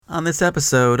On this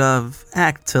episode of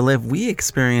Act to Live, we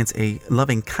experience a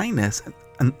loving kindness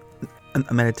and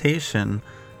a meditation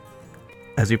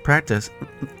as we practice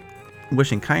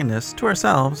wishing kindness to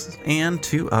ourselves and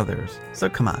to others. So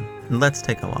come on, let's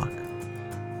take a walk.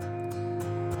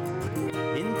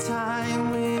 In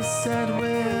time we said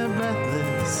we're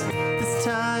breathless. This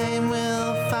time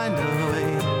we'll find a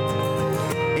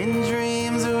way. In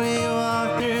dreams we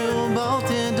walk through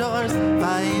bolted doors.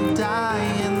 Fight, die,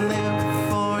 and live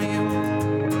for you.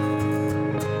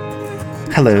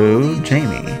 Hello,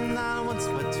 Jamie.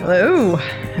 Hello,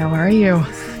 how are you?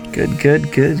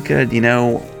 Good. You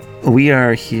know, we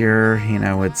are here,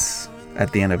 it's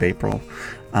at the end of April.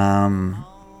 And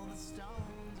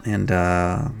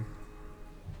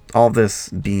all this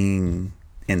being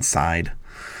inside,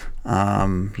 I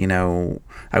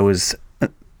was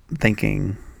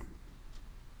thinking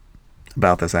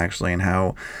about this actually and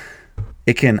how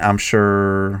it can, I'm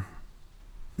sure,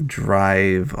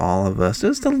 drive all of us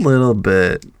just a little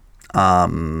bit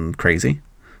crazy.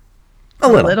 A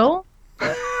little?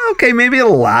 Okay, maybe a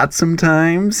lot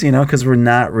sometimes, because we're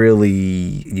not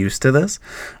really used to this.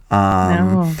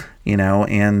 No.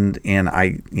 And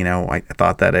I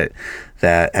thought that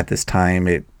at this time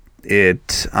it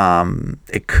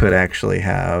could actually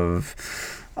have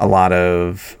a lot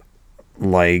of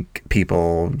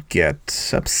people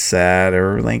get upset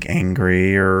or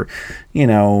angry or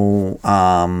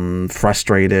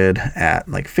frustrated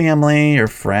at family or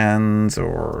friends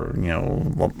or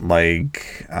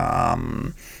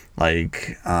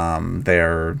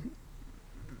their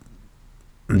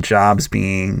jobs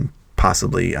being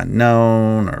possibly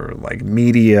unknown or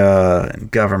media and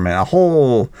government, a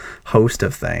whole host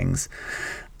of things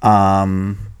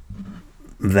that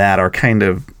are kind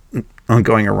of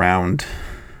going around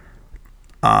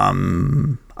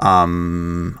in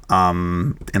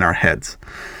our heads.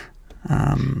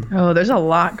 There's a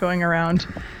lot going around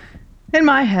in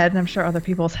my head, and I'm sure other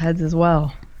people's heads as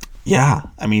well. Yeah,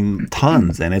 I mean,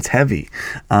 tons, and it's heavy.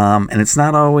 And it's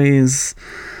not always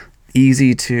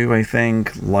easy to, I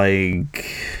think,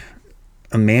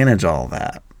 manage all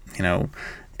that, and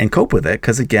cope with it.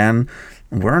 Because, again,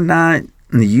 we're not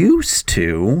used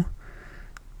to,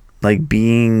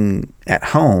 being at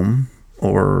home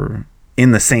or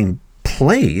in the same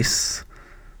place,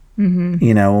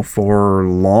 for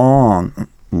long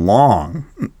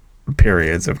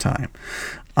periods of time.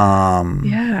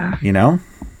 Yeah.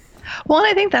 Well, and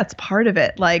I think that's part of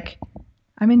it.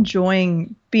 I'm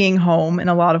enjoying being home in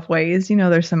a lot of ways.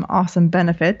 There's some awesome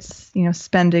benefits,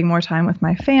 spending more time with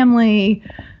my family,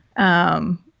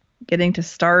 getting to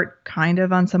start kind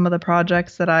of on some of the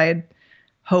projects that I'd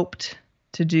hoped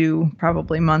to do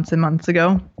probably months and months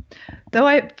ago. Though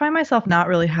I find myself not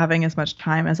really having as much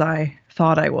time as I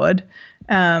thought I would.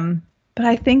 But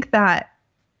I think that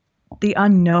the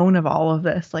unknown of all of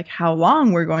this, how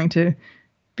long we're going to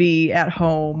be at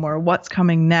home or what's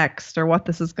coming next or what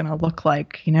this is going to look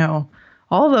like,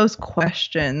 all those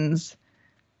questions,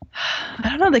 I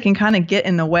don't know, they can kind of get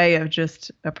in the way of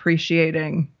just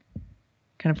appreciating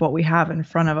kind of what we have in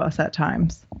front of us at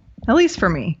times. At least for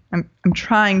me, I'm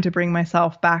trying to bring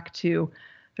myself back to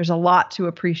there's a lot to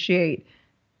appreciate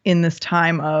in this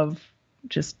time of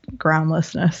just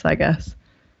groundlessness, I guess.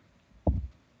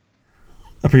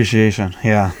 Appreciation,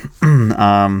 yeah.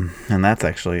 And that's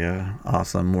actually a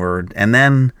awesome word. And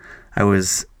then I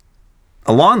was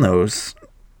along those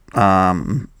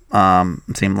same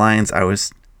lines. I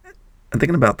was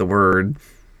thinking about the word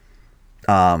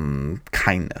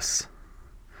kindness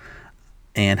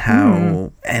and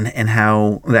how and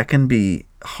how that can be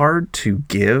hard to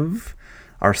give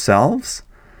ourselves,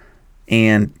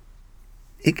 and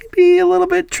it can be a little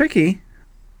bit tricky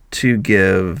to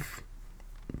give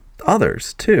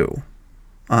others too.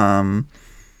 You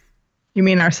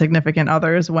mean our significant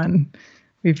others when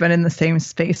we've been in the same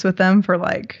space with them for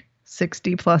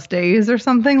 60 plus days or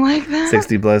something like that?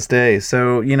 60 plus days.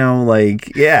 So,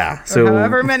 yeah. So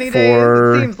however many days,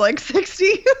 it seems like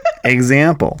 60.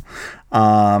 Example.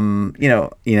 Them,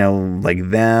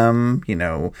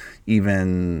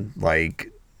 even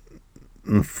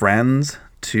friends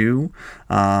too.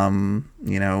 It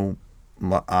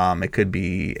could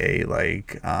be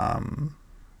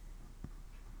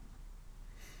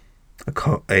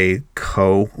a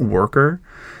co-worker.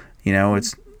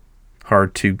 It's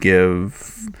hard to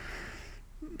give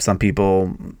some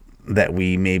people that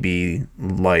we maybe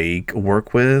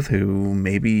work with who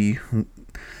maybe we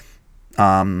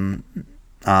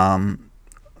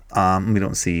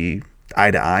don't see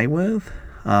eye to eye with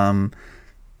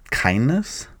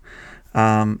kindness,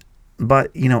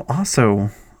 but also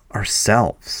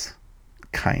ourselves,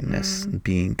 kindness,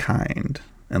 being kind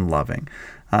and loving.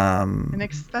 And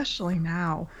especially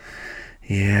now.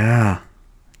 Yeah.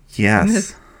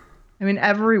 Yes.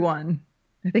 Everyone,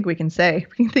 I think we can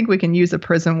use a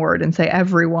prison word and say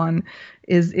everyone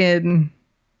is in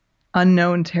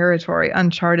unknown territory,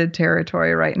 uncharted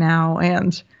territory right now.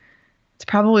 And it's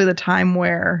probably the time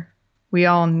where we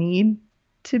all need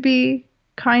to be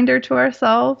kinder to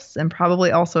ourselves, and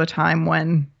probably also a time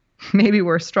when maybe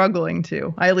we're struggling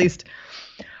to. At least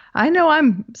I know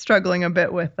I'm struggling a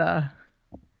bit with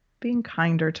being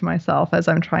kinder to myself as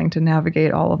I'm trying to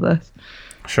navigate all of this.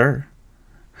 Sure.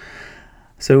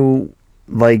 So,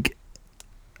 like,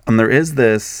 there is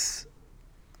this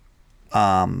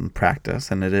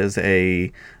practice, and it is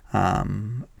a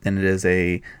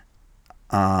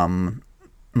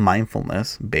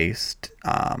mindfulness based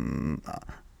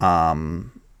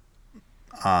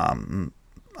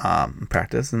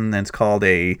practice, and it's called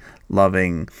a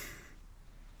loving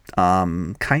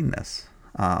kindness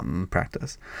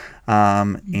practice.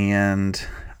 And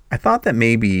I thought that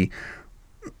maybe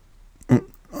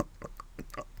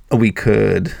we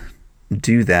could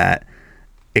do that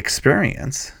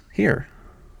experience here.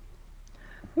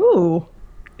 Ooh,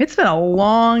 it's been a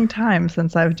long time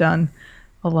since I've done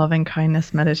a loving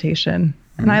kindness meditation.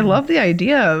 And I love the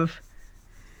idea of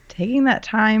taking that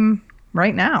time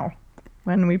right now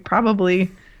when we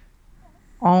probably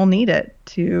all need it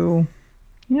to,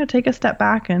 take a step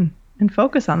back and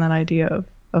focus on that idea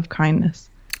of kindness.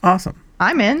 Awesome.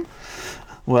 I'm in.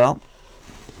 Well,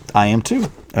 I am too.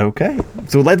 Okay.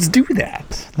 So let's do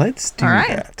that. Let's do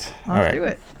that. Let's do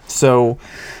it. So,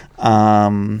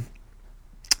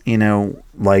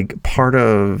 like part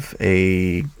of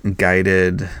a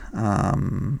guided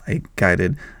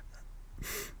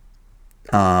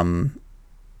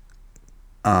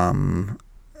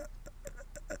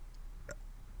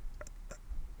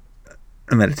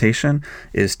meditation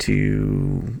is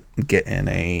to get in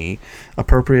a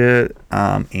appropriate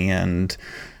and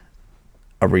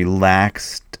a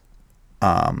relaxed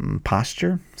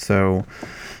posture. So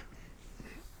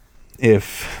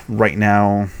if right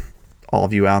now all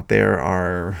of you out there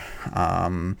are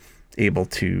able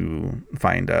to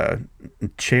find a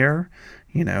chair,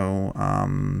 to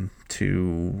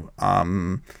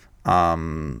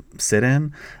sit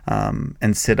in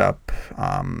and sit up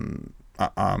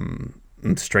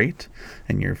straight,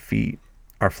 and your feet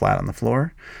are flat on the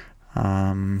floor.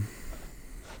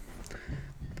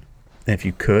 If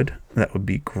you could, that would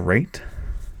be great.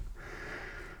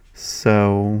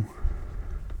 So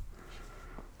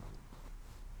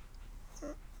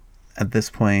at this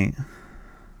point,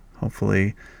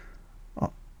 hopefully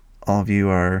all of you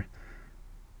are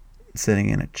sitting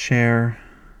in a chair,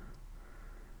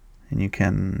 and you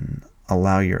can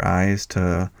allow your eyes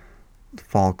to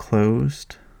fall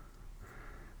closed.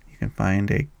 You can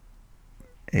find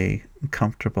a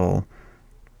comfortable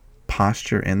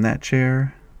posture in that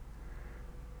chair.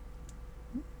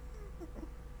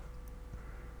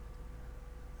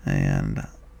 And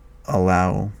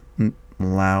allow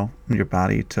your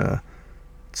body to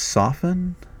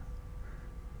soften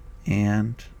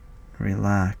and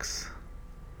relax.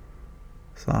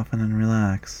 Soften and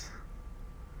relax.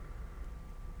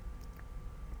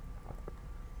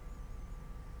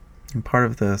 And part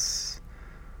of this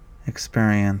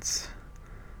experience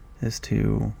is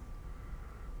to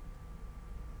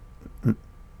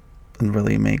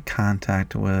really make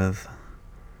contact with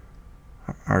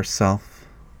ourself,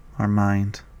 our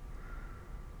mind,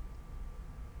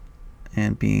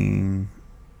 and being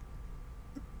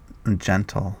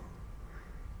gentle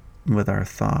with our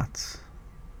thoughts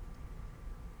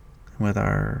about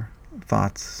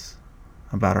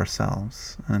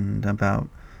ourselves and about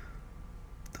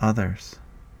others.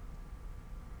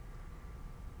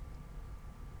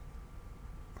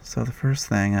 So the first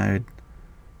thing I'd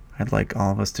like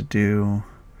all of us to do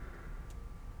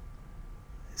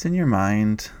is, in your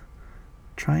mind,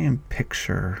 try and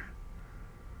picture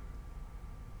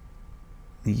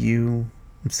you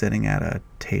sitting at a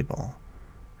table,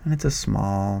 and it's a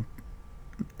small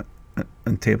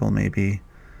table maybe,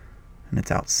 and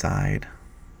it's outside,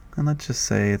 and let's just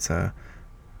say it's a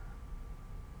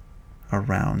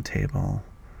round table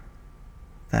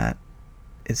that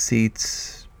it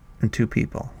seats 2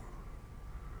 people,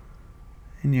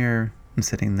 and you're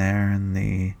sitting there, and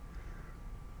the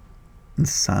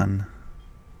sun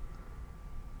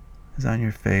is on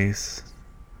your face.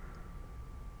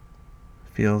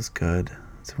 Feels good.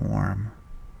 It's warm.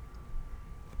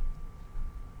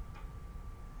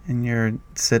 And you're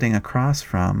sitting across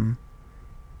from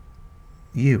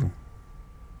you.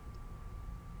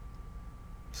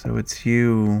 So it's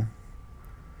you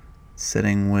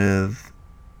sitting with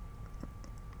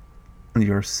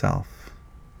yourself.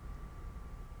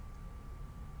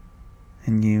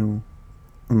 And you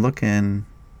look in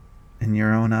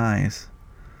your own eyes,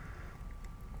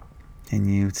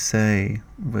 and you say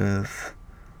with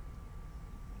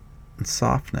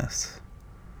softness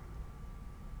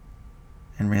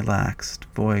and relaxed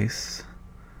voice,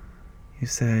 you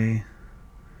say,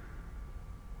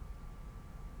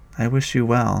 I wish you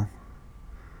well.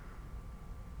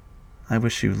 I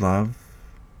wish you love.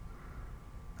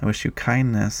 I wish you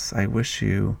kindness. I wish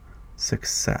you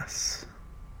success.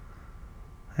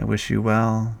 I wish you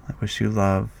well. I wish you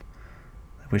love.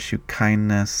 I wish you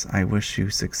kindness. I wish you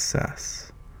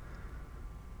success.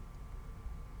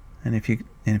 And if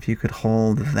you could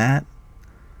hold that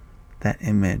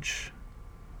image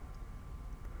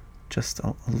just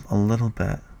a little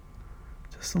bit,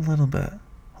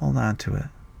 hold on to it.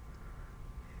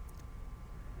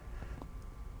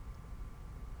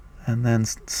 And then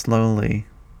slowly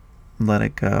let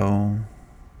it go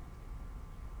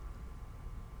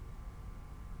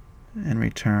and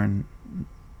return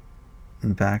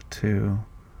back to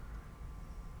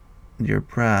your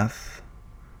breath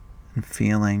and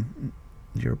feeling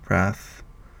your breath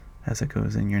as it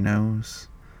goes in your nose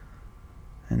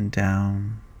and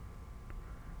down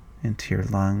into your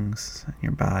lungs and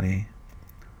your body,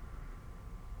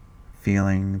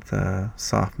 feeling the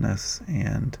softness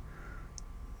and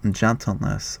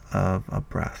gentleness of a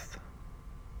breath.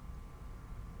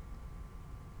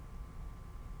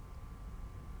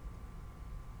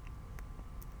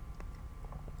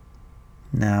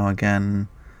 Now again,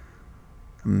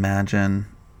 imagine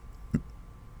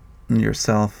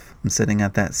yourself sitting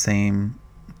at that same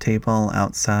table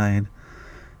outside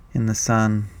in the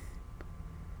sun.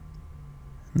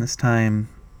 And this time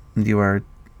you are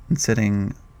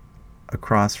sitting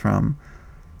across from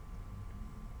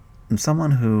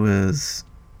someone who is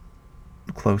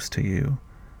close to you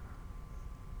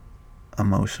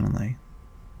emotionally,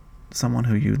 someone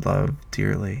who you love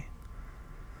dearly.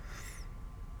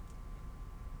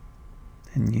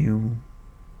 And you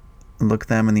look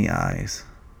them in the eyes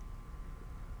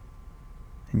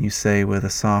and you say with a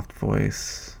soft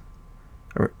voice,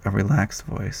 or a relaxed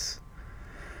voice,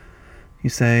 you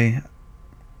say,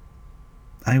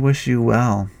 I wish you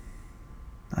well.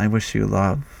 I wish you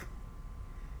love.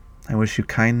 I wish you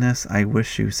kindness. I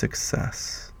wish you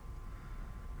success.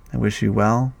 I wish you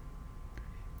well.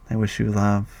 I wish you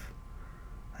love.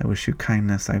 I wish you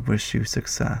kindness. I wish you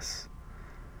success.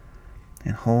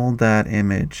 And hold that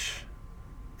image,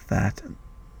 that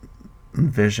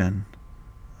vision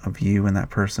of you and that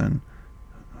person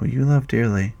who you love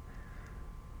dearly,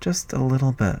 just a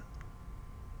little bit.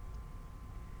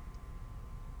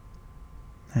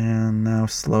 And now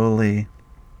slowly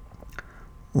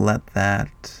let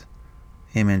that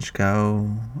image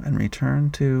go and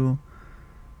return to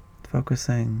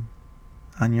focusing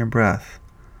on your breath.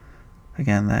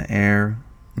 Again, that air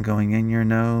going in your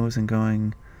nose and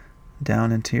going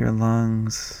down into your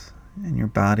lungs and your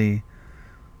body,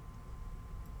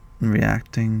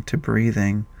 reacting to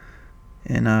breathing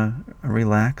in a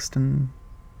relaxed and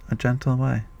a gentle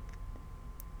way.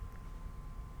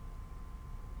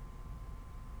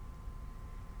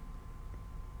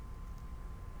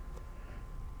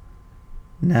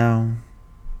 Now,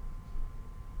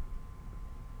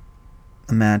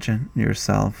 imagine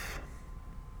yourself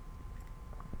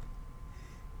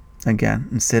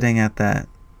again sitting at that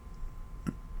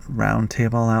round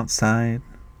table outside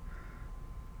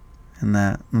in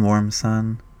that warm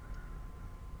sun.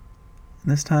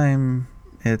 And this time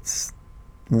it's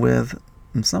with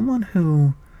someone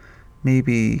who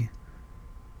maybe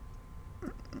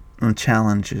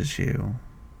challenges you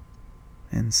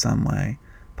in some way.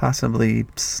 Possibly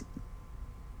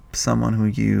someone who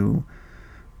you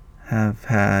have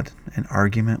had an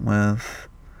argument with,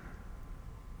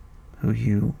 who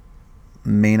you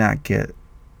may not get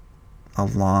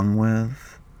along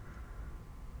with.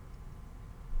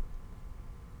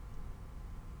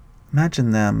 Imagine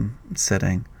them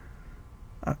sitting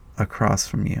across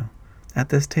from you at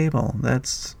this table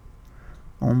that's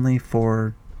only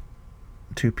for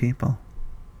two people.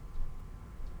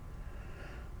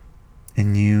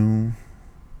 And you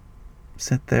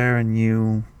sit there and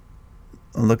you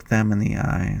look them in the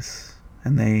eyes,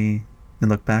 and they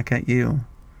look back at you.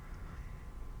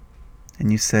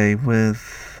 And you say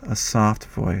with a soft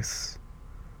voice,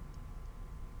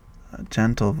 a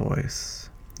gentle voice,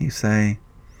 you say,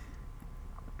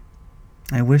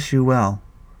 I wish you well.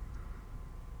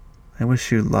 I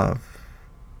wish you love.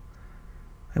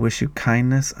 I wish you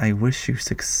kindness. I wish you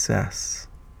success.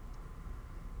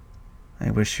 I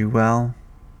wish you well.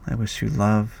 I wish you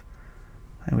love.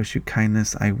 I wish you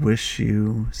kindness. I wish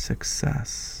you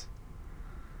success.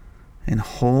 And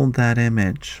hold that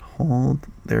image, hold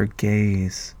their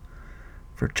gaze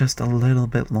for just a little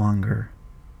bit longer.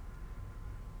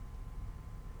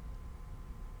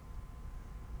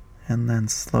 And then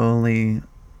slowly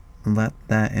let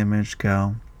that image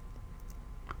go.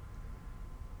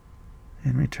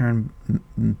 And return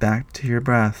back to your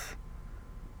breath.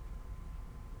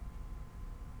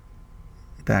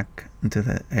 Back into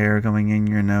the air going in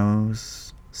your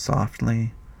nose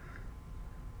softly.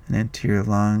 And into your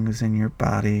lungs and your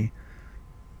body.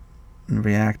 And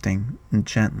reacting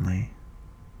gently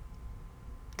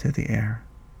to the air.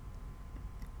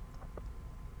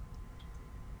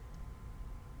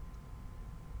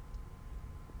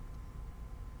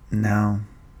 Now,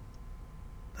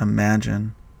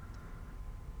 imagine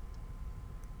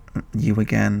you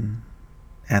again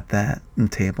at that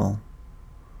table.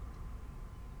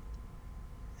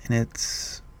 And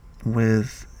it's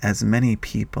with as many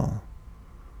people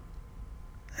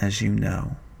as you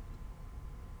know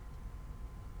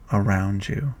around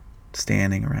you,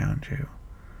 standing around you.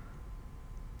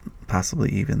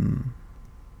 Possibly even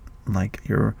like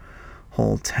your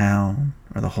whole town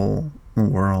or the whole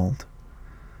world.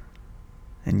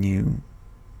 And you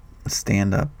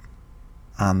stand up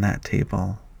on that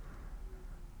table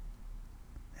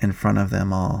in front of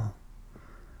them all.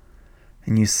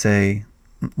 And you say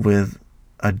with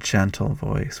a gentle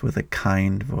voice, with a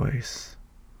kind voice,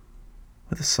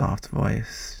 with a soft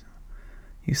voice,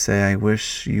 you say, I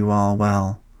wish you all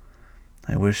well.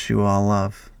 I wish you all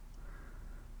love.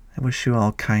 I wish you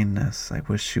all kindness. I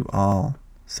wish you all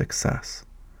success.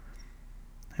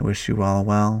 I wish you all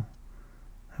well.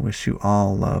 I wish you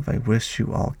all love. I wish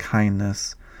you all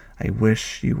kindness. I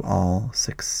wish you all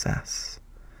success.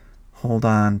 Hold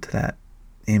on to that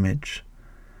image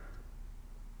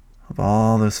of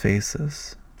all those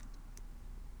faces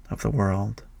of the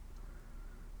world.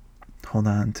 Hold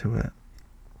on to it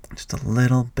just a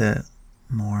little bit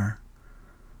more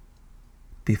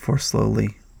before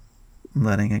slowly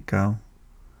letting it go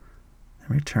and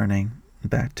returning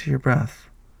back to your breath.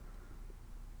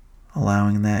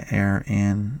 Allowing that air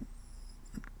in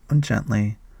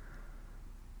gently,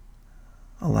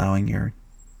 allowing your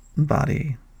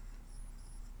body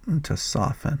to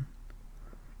soften.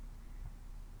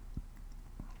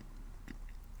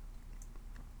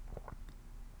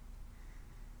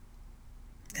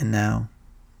 And now,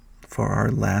 for our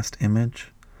last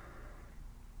image,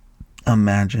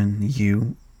 imagine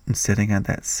you sitting at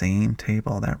that same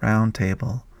table, that round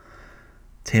table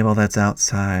that's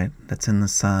outside, that's in the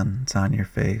sun, it's on your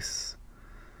face.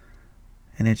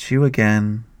 And it's you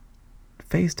again,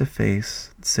 face to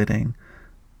face, sitting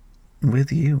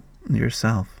with you,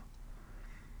 yourself.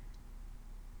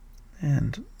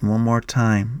 And one more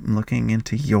time, looking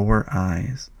into your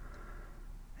eyes,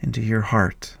 into your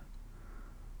heart,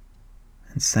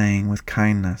 and saying with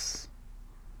kindness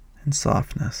and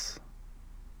softness,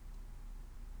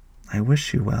 I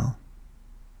wish you well.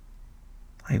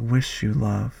 I wish you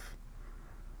love.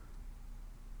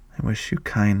 I wish you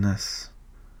kindness.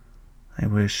 I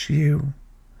wish you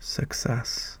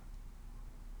success.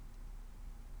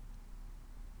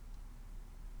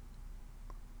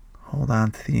 Hold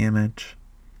on to the image,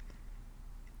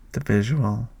 the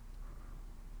visual,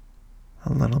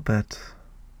 a little bit,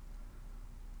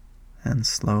 and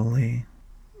slowly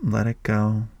let it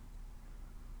go.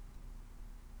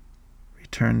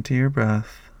 Return to your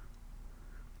breath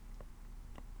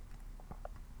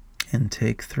and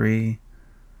take 3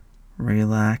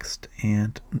 relaxed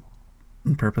and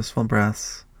purposeful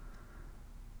breaths,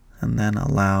 and then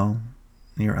allow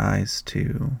your eyes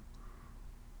to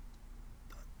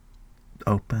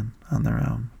open on their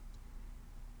own.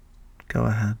 Go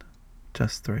ahead,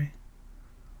 just 3.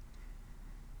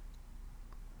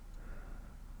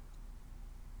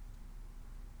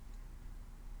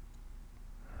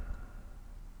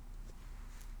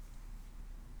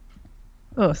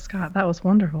 Oh, Scott, that was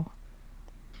wonderful.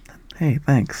 Hey,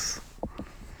 thanks.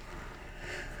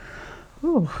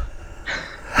 Ooh.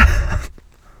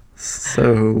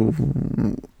 So,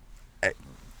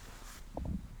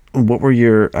 what were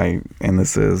your, and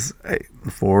this is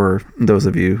for those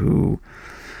of you who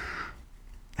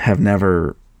have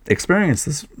never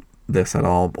experienced this at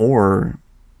all, or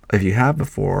if you have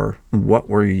before, what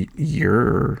were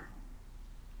your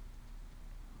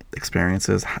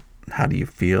experiences? How do you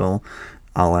feel?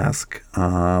 I'll ask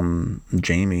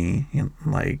Jamie,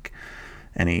 like,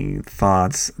 any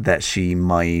thoughts that she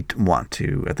might want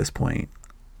to, at this point,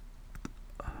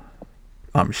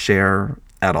 share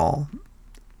at all.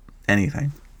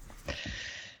 Anything.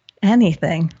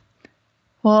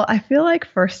 Well, I feel like,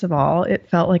 first of all, it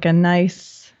felt like a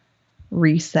nice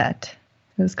reset.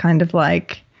 It was kind of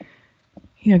like,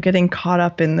 getting caught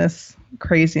up in this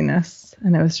craziness.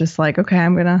 And it was just like, okay,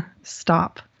 I'm going to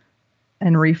stop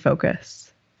and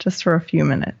refocus just for a few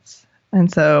minutes.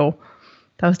 And so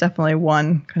that was definitely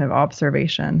one kind of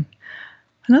observation.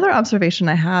 Another observation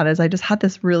I had is I just had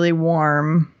this really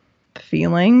warm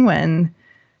feeling when,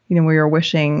 we were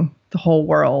wishing the whole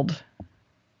world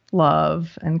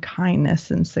love and kindness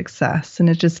and success. And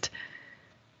it just,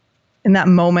 in that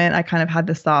moment, I kind of had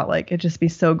this thought, like, it'd just be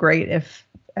so great if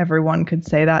everyone could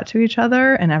say that to each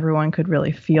other and everyone could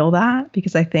really feel that.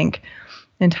 Because I think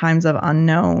in times of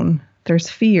unknown, there's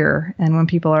fear. And when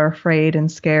people are afraid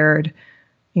and scared,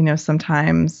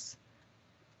 sometimes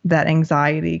that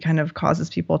anxiety kind of causes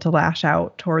people to lash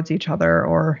out towards each other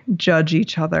or judge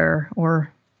each other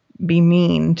or be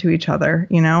mean to each other,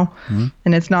 Mm-hmm.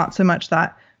 And it's not so much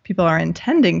that people are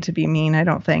intending to be mean. I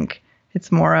don't think.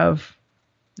 It's more of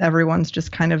everyone's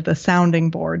just kind of the sounding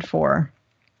board for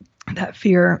that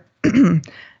fear and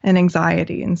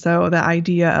anxiety. And so the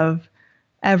idea of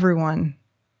everyone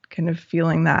kind of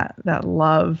feeling that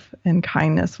love and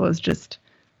kindness was just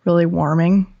really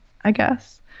warming, I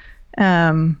guess. It's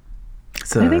a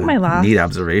I think my last neat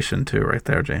observation too, right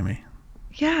there, Jamie.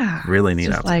 Yeah. Really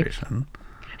neat observation.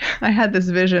 I had this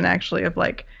vision actually of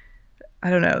like,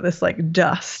 I don't know, this like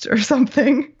dust or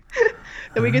something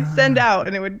that we could send out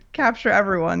and it would capture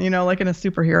everyone, like in a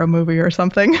superhero movie or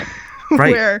something.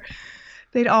 Right. Where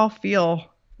they'd all feel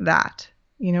that.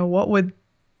 What would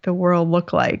the world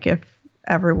look like if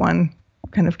everyone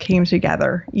kind of came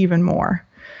together even more?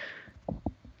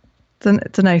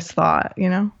 It's a nice thought,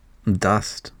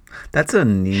 Dust. That's a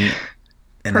neat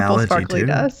analogy purple sparkly too.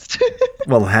 Dust.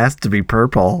 Well, it has to be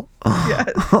purple.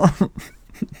 Yes.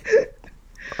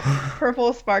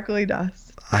 Purple sparkly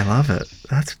dust. I love it.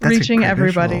 That's reaching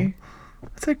everybody. Visual.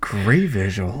 That's a great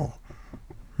visual.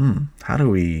 How do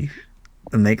we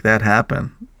make that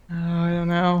happen? Oh, I don't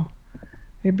know.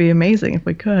 It'd be amazing if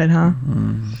we could, huh?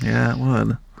 Yeah, it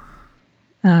would.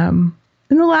 And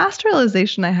the last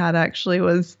realization I had actually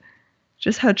was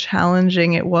just how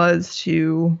challenging it was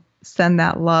to send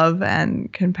that love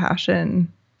and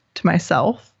compassion to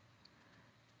myself.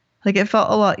 Like, it felt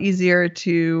a lot easier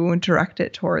to direct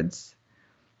it towards,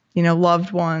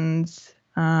 loved ones,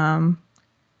 kind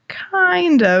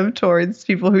of towards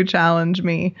people who challenge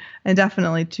me, and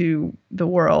definitely to the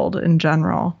world in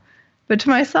general. But to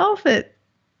myself, it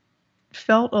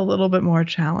felt a little bit more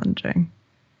challenging.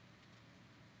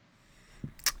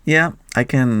 Yeah, I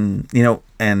can,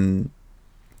 and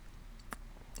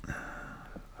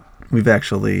we've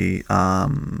actually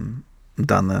done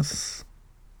this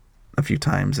a few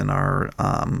times in our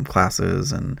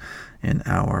classes and in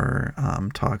our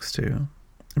talks too,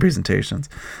 presentations.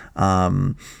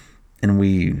 And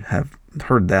we have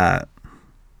heard that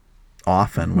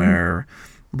often where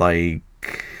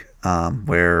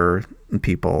where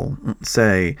people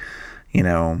say,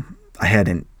 I had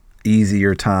an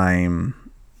easier time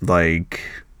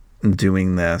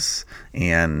doing this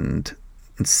and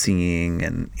seeing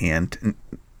and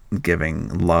giving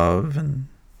love and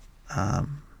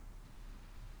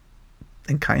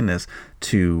kindness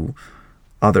to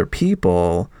other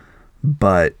people,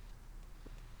 but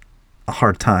a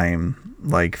hard time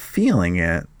feeling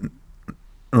it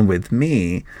with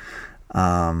me.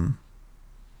 And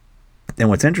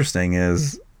what's interesting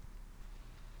is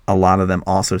a lot of them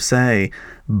also say,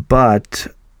 but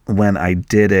when I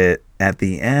did it at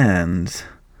the end,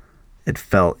 it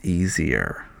felt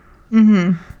easier.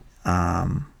 And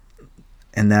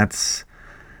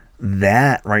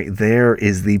that right there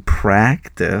is the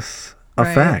practice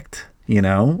effect,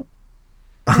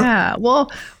 Yeah,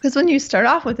 well, because when you start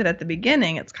off with it at the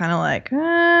beginning, it's kind of like,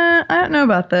 I don't know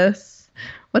about this.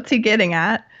 What's he getting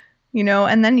at?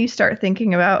 And then you start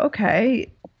thinking about, okay,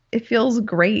 it feels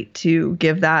great to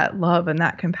give that love and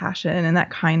that compassion and that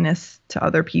kindness to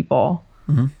other people.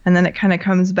 And then it kind of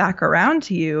comes back around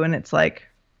to you and it's like,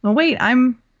 well, wait,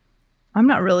 I'm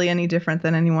not really any different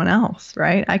than anyone else,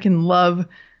 right? I can love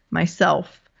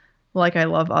myself like I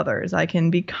love others. I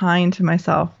can be kind to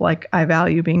myself like I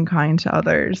value being kind to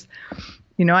others.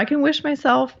 I can wish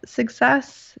myself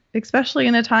success, especially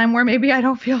in a time where maybe I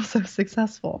don't feel so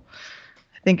successful.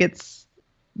 I think it's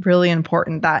really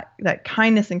important that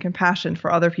kindness and compassion for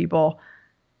other people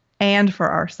and for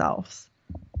ourselves.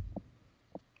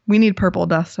 We need purple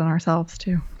dust on ourselves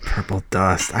too. Purple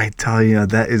dust. I tell you,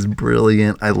 that is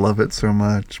brilliant. I love it so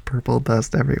much. Purple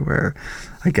dust everywhere.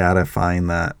 I gotta find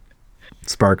that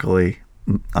sparkly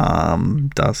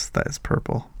dust that is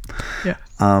purple. Yes.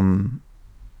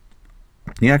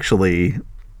 You actually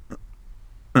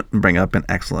bring up an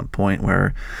excellent point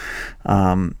where,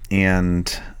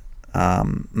 Pema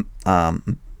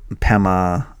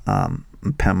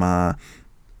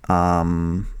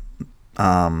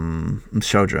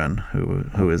Chodron,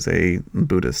 who is a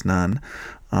Buddhist nun,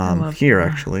 here that.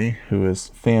 Actually, who is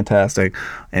fantastic.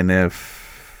 And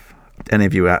if any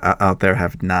of you out there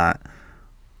have not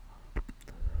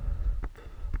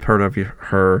heard of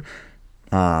her,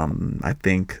 I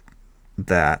think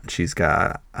that she's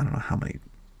got, I don't know how many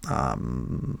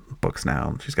books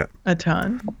now. She's got a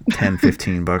ton, 10,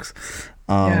 15 books.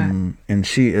 And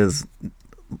she is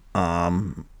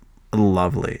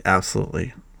lovely,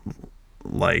 absolutely,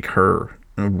 like her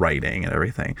writing and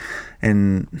everything,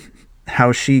 and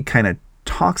how she kind of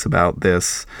talks about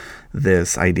this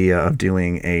idea of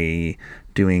doing a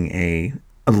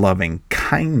loving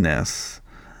kindness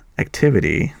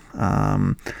activity,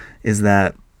 is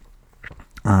that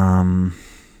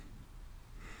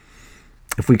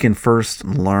if we can first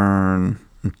learn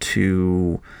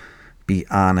to be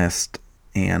honest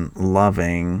and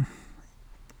loving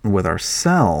with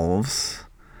ourselves,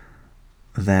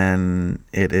 then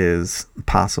it is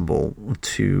possible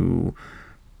to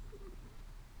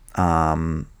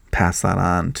pass that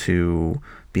on to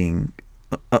being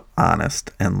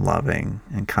honest and loving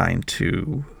and kind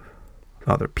to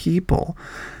other people.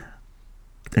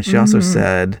 And she also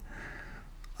said,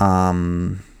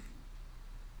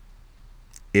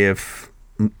 if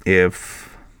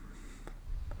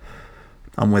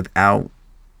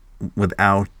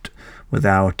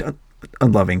without a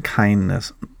loving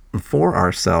kindness for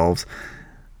ourselves,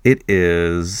 it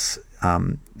is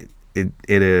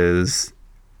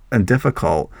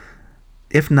difficult,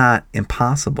 if not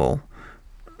impossible,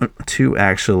 to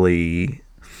actually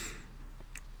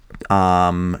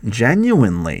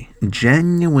genuinely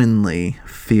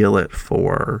feel it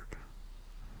for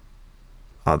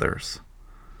others.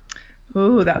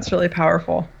 Ooh, that's really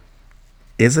powerful.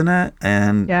 Isn't it?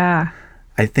 And yeah,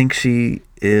 I think she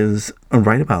is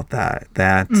right about that.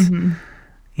 That,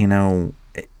 you know,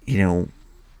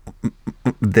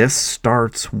 this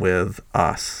starts with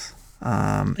us.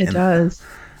 It does.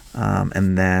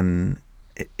 And then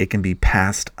it can be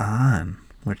passed on,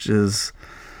 which is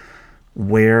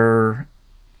where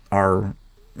our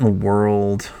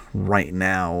world right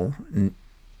now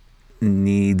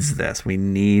needs this. We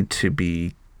need to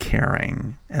be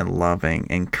caring and loving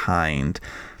and kind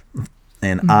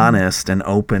and honest and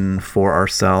open for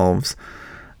ourselves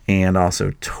and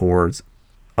also towards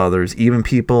others, even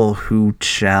people who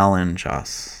challenge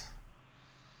us.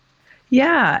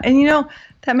 Yeah. And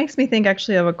that makes me think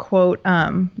actually of a quote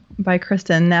by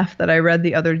Kristen Neff that I read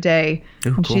the other day.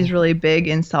 Ooh, and cool. She's really big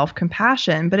in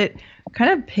self-compassion, but it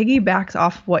kind of piggybacks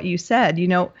off what you said.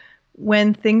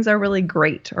 When things are really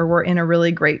great or we're in a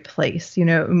really great place,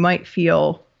 it might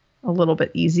feel a little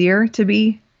bit easier to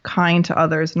be kind to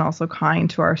others and also kind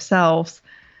to ourselves.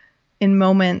 In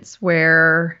moments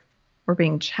where we're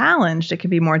being challenged, it can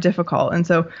be more difficult. And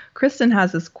so Kristen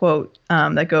has this quote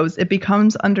that goes, "It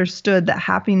becomes understood that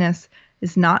happiness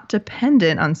is not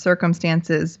dependent on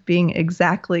circumstances being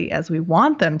exactly as we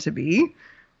want them to be,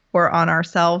 or on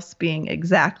ourselves being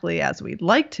exactly as we'd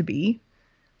like to be,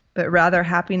 but rather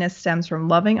happiness stems from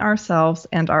loving ourselves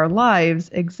and our lives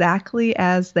exactly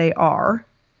as they are,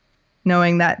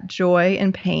 knowing that joy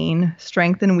and pain,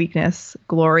 strength and weakness,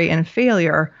 glory and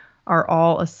failure are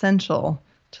all essential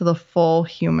to the full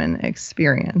human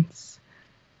experience."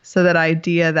 So that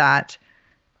idea that,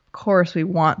 of course, we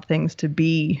want things to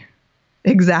be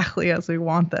exactly as we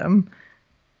want them,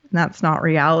 and that's not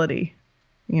reality.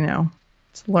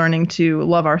 It's learning to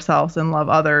love ourselves and love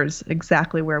others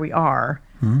exactly where we are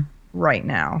right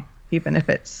now, even if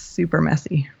it's super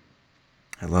messy.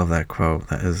 I love that quote.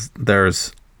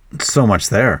 There's so much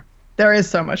there. There is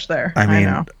so much there. I mean,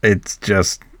 know. It's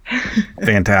just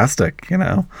fantastic,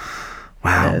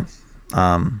 Wow. It is.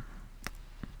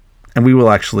 And we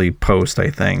will actually post, I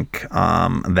think,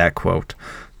 that quote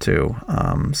too.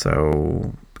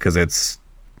 So because it's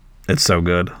so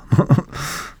good.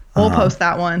 We'll post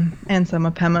that one and some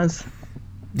of Pema's.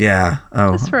 Yeah.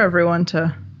 Oh. Just for everyone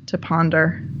to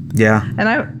ponder. Yeah. And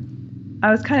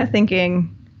I was kind of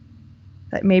thinking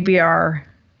that maybe our,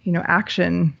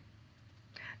 action,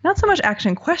 not so much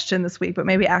action question this week, but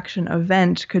maybe action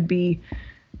event could be,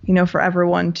 for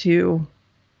everyone to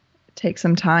take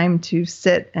some time to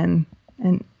sit and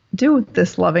do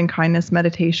this loving kindness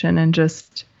meditation and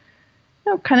just,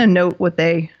 kind of note what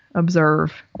they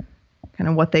observe, kind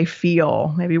of what they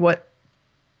feel, maybe what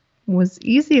was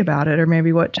easy about it, or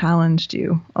maybe what challenged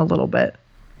you a little bit.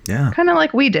 Yeah. Kind of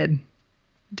like we did.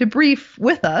 Debrief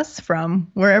with us from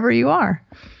wherever you are.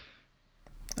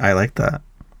 I like that.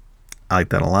 I like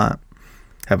that a lot.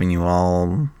 Having you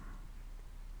all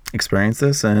experience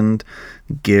this and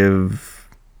give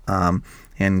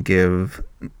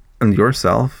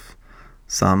yourself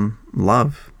some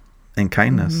love and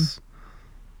kindness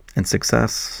and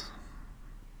success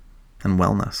and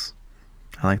wellness.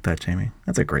 I like that, Jamie.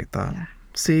 That's a great thought. Yeah.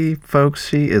 See, folks,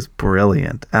 she is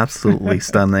brilliant. Absolutely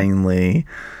stunningly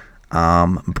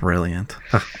brilliant.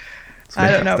 I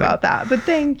don't know about that, but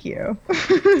thank you.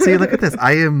 See, look at this.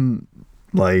 I am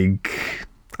like,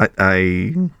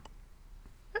 I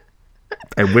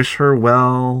wish her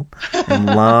well and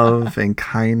love and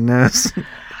kindness.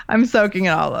 I'm soaking it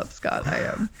all up, Scott. I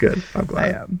am. Good. I'm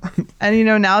glad. I am.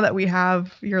 And now that we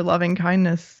have your loving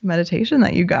kindness meditation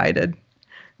that you guided,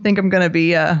 I think I'm going to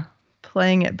be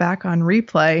playing it back on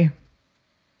replay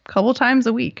a couple times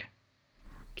a week.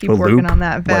 Keep working on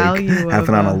that value. Like, have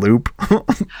it on a loop.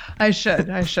 I should,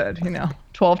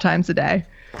 12 times a day.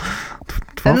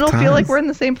 And it'll feel like we're in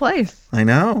the same place. I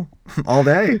know. All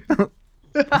day.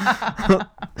 It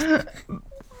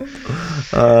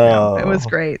was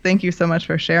great. Thank you so much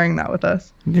for sharing that with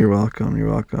us. You're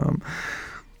welcome.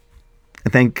 I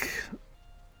thank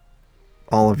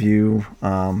all of you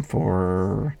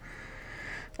for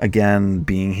again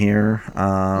being here.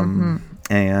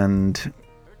 And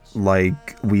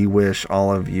like, we wish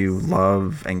all of you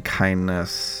love and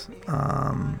kindness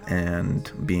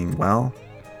and being well.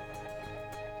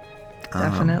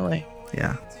 Definitely.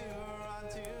 Yeah.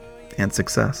 And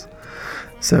success.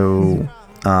 So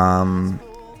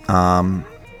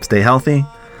stay healthy,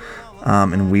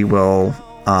 and we will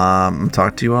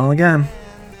talk to you all again.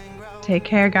 Take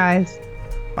care, guys.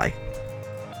 Bye.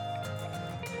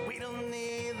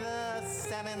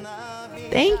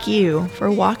 Thank you for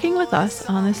walking with us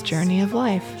on this journey of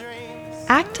life.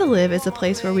 Act to Live is a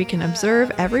place where we can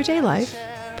observe everyday life,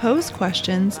 pose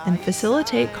questions, and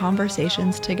facilitate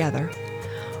conversations together.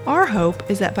 Our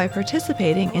hope is that by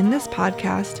participating in this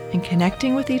podcast and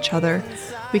connecting with each other,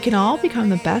 we can all become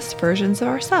the best versions of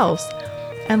ourselves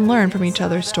and learn from each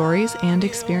other's stories and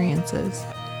experiences.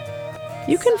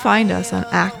 You can find us on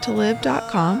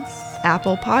acttolive.com,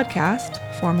 Apple Podcast,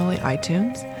 formerly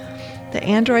iTunes, the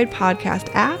Android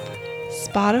Podcast app,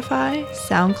 Spotify,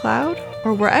 SoundCloud,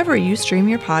 or wherever you stream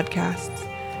your podcasts.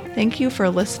 Thank you for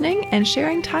listening and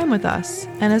sharing time with us.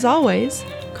 And as always,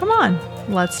 come on,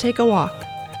 let's take a walk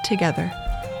together.